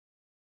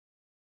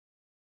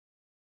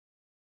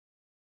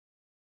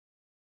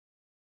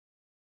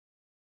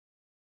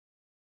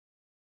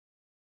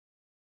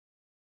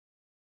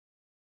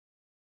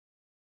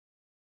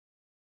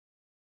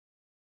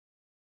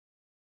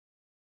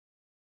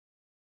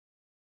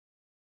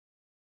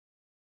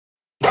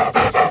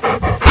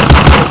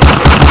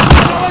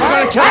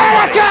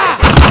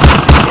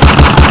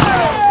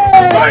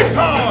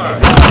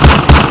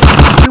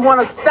You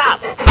want to stop?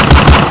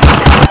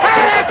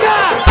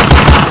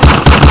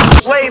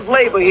 Slave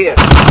labor here.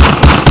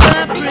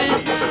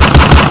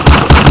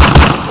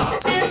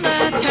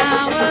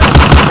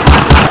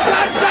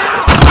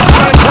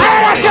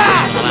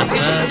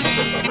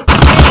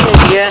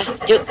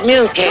 To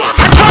communicate. I'm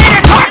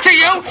trying to talk to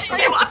you!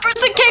 A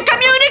person can't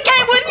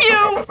communicate with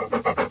you!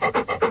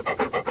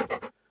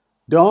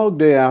 Dog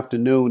Day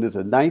Afternoon is a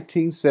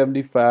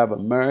 1975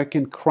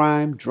 American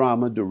crime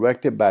drama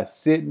directed by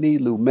Sidney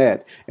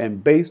Lumet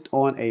and based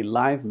on a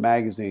Life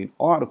magazine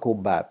article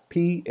by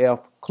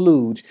P.F.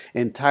 Kluge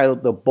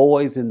entitled The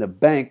Boys in the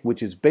Bank,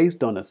 which is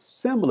based on a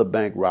similar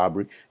bank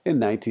robbery in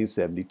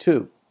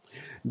 1972.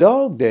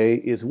 Dog Day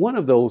is one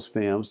of those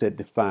films that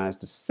defines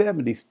the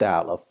 70s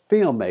style of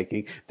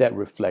filmmaking that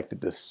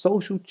reflected the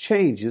social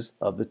changes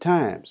of the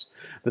times.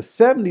 The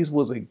 70s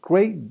was a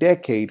great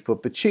decade for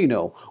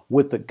Pacino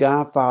with The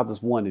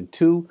Godfathers 1 and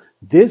 2,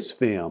 this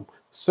film,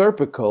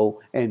 Serpico,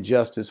 and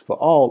Justice for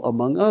All,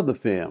 among other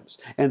films.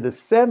 And the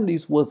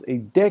 70s was a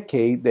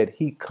decade that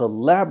he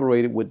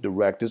collaborated with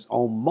directors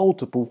on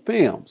multiple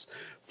films.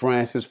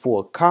 Francis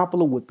Ford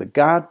Coppola with the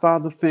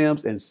Godfather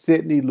films and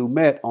Sidney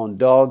Lumet on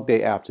Dog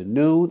Day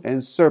Afternoon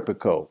and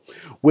Serpico.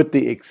 With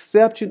the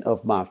exception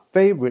of my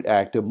favorite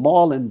actor,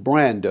 Marlon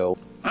Brando,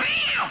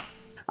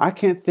 I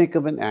can't think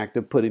of an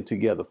actor putting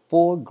together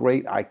 4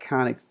 great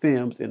iconic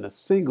films in a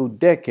single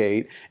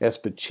decade as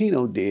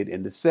Pacino did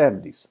in the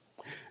 70s.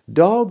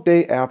 Dog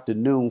Day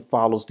Afternoon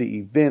follows the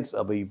events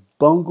of a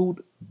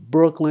bungled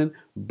Brooklyn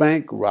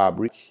bank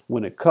robbery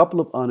when a couple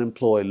of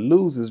unemployed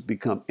losers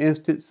become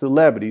instant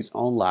celebrities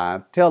on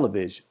live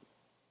television.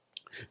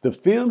 The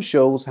film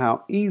shows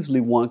how easily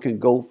one can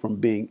go from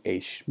being a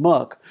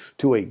schmuck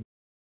to a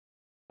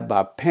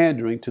by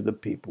pandering to the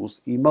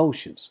people's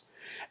emotions.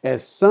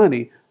 As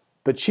Sonny,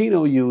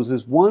 Pacino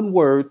uses one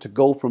word to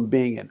go from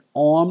being an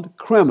armed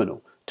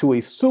criminal to a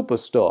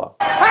superstar.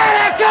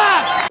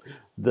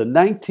 The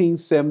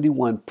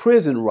 1971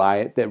 prison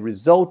riot that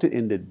resulted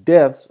in the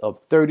deaths of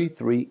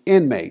 33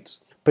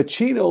 inmates.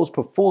 Pacino's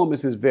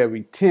performance is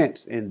very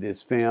tense in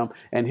this film,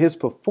 and his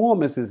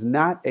performance is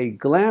not a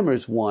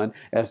glamorous one,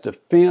 as the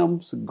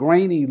film's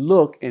grainy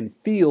look and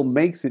feel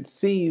makes it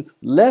seem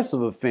less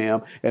of a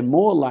film and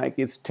more like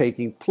it's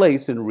taking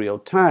place in real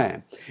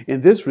time.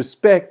 In this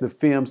respect, the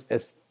film's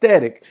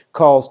aesthetic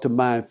calls to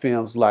mind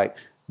films like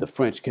The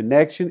French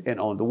Connection and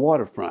On the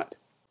Waterfront.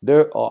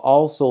 There are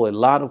also a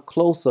lot of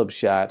close-up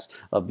shots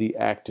of the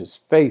actors'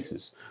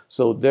 faces,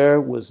 so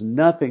there was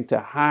nothing to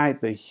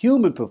hide the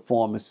human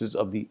performances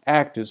of the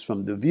actors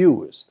from the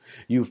viewers.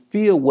 You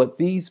feel what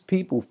these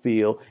people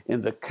feel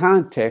in the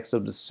context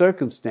of the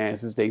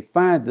circumstances they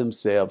find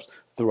themselves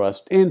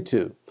thrust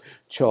into.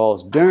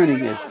 Charles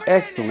Durning is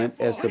excellent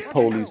as the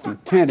police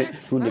lieutenant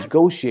who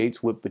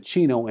negotiates with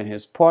Pacino and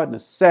his partner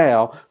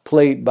Sal,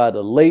 played by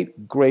the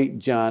late great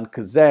John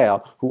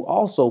Cazale, who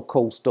also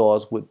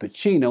co-stars with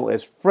Pacino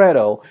as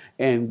Fredo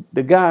in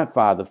the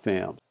Godfather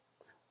films.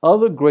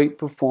 Other great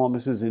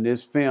performances in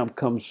this film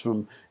comes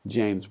from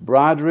James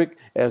Broderick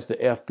as the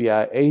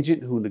FBI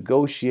agent who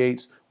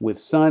negotiates with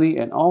Sonny,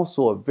 and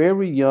also a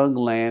very young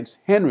Lance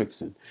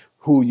Henriksen,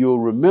 who you'll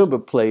remember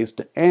plays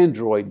the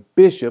android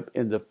Bishop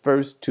in the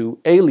first 2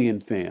 Alien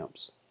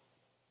films.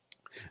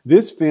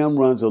 This film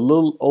runs a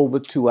little over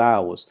 2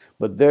 hours,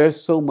 but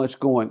there's so much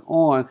going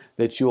on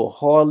that you'll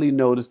hardly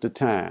notice the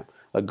time.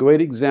 A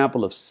great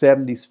example of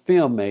 70s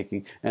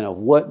filmmaking and of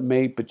what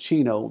made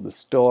Pacino the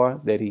star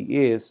that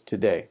he is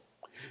today.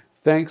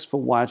 Thanks for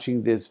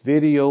watching this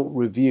video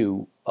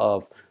review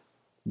of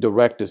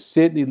director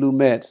Sidney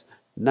Lumet's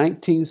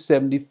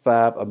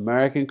 1975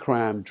 American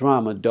crime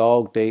drama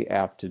Dog Day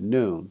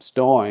Afternoon,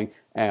 starring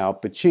Al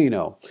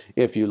Pacino.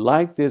 If you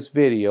like this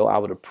video, I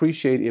would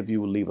appreciate if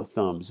you would leave a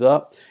thumbs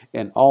up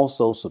and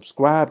also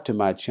subscribe to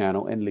my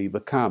channel and leave a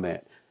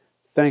comment.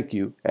 Thank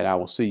you, and I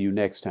will see you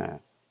next time.